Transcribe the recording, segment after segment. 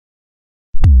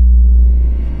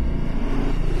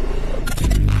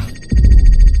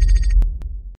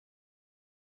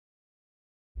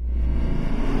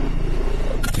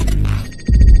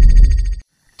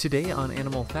Today on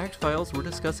Animal Fact Files, we're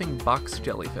discussing box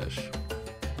jellyfish.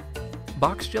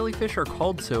 Box jellyfish are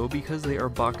called so because they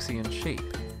are boxy in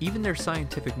shape. Even their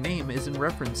scientific name is in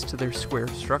reference to their square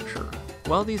structure.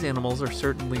 While these animals are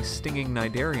certainly stinging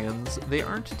cnidarians, they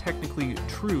aren't technically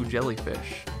true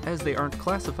jellyfish, as they aren't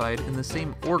classified in the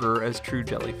same order as true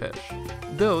jellyfish,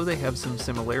 though they have some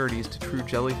similarities to true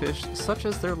jellyfish, such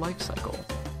as their life cycle.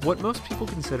 What most people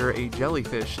consider a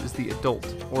jellyfish is the adult,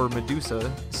 or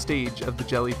medusa, stage of the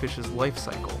jellyfish's life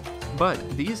cycle. But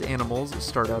these animals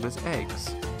start out as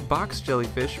eggs. Box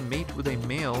jellyfish mate with a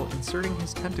male inserting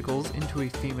his tentacles into a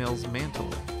female's mantle,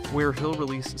 where he'll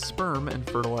release sperm and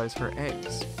fertilize her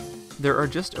eggs. There are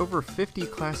just over 50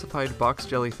 classified box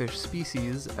jellyfish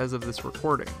species as of this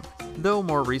recording, though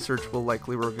more research will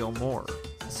likely reveal more.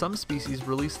 Some species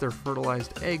release their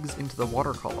fertilized eggs into the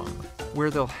water column, where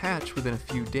they'll hatch within a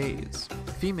few days.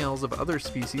 Females of other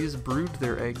species brood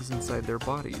their eggs inside their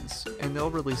bodies, and they'll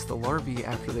release the larvae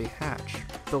after they hatch.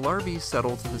 The larvae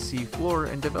settle to the sea floor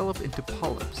and develop into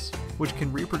polyps, which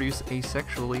can reproduce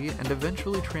asexually and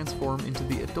eventually transform into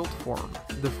the adult form,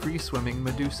 the free-swimming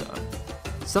medusa.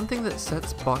 Something that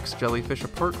sets box jellyfish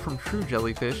apart from true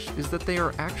jellyfish is that they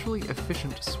are actually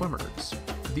efficient swimmers.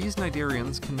 These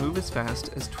cnidarians can move as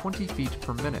fast as 20 feet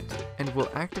per minute, and will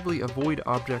actively avoid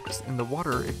objects in the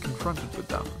water if confronted with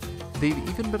them. They've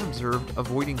even been observed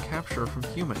avoiding capture from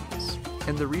humans.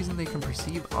 And the reason they can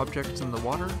perceive objects in the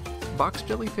water? Box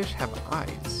jellyfish have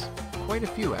eyes. Quite a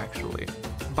few, actually.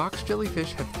 Box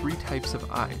jellyfish have 3 types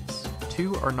of eyes.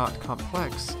 2 are not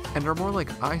complex, and are more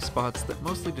like eye spots that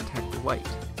mostly detect light.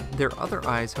 Their other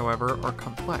eyes, however, are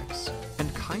complex,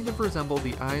 and kind of resemble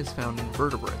the eyes found in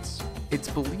vertebrates. It's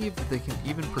believed that they can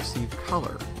even perceive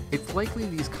color. It's likely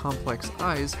these complex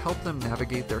eyes help them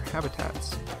navigate their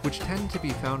habitats, which tend to be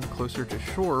found closer to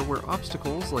shore where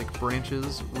obstacles like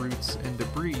branches, roots, and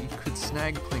debris could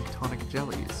snag planktonic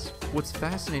jellies. What's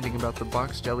fascinating about the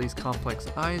box jelly's complex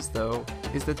eyes, though,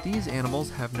 is that these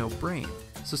animals have no brain,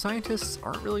 so scientists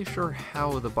aren't really sure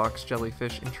how the box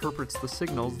jellyfish interprets the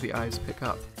signals the eyes pick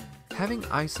up. Having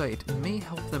eyesight may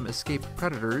help them escape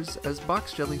predators, as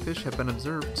box jellyfish have been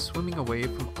observed swimming away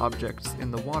from objects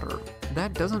in the water.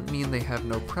 That doesn't mean they have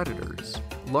no predators.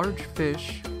 Large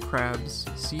fish, crabs,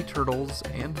 sea turtles,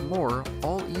 and more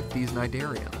all eat these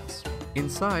cnidarians. In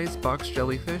size, box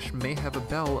jellyfish may have a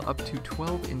bell up to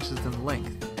 12 inches in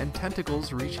length, and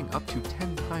tentacles reaching up to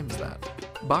 10 times that.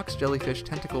 Box jellyfish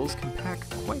tentacles can pack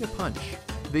quite a punch.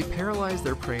 They paralyze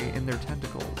their prey in their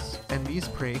tentacles, and these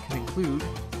prey can include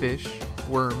fish,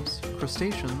 worms,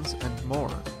 crustaceans, and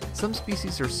more. Some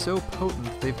species are so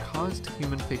potent they've caused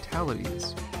human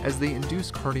fatalities, as they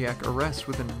induce cardiac arrest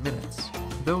within minutes,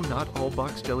 though not all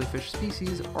box jellyfish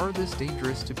species are this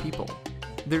dangerous to people.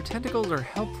 Their tentacles are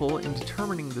helpful in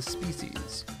determining the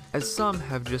species, as some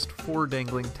have just 4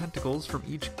 dangling tentacles from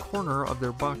each corner of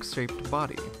their box-shaped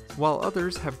body, while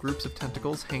others have groups of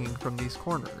tentacles hanging from these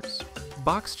corners.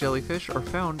 Box jellyfish are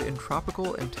found in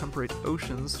tropical and temperate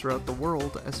oceans throughout the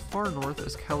world as far north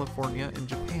as California and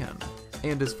Japan,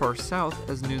 and as far south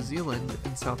as New Zealand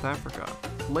and South Africa.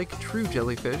 Like true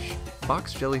jellyfish,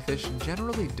 box jellyfish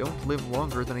generally don't live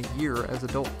longer than a year as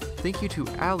adults. Thank you to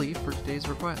Ali for today's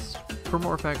request. For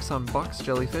more facts on box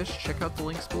jellyfish, check out the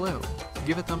links below.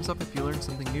 Give a thumbs up if you learned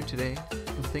something new today,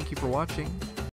 and thank you for watching.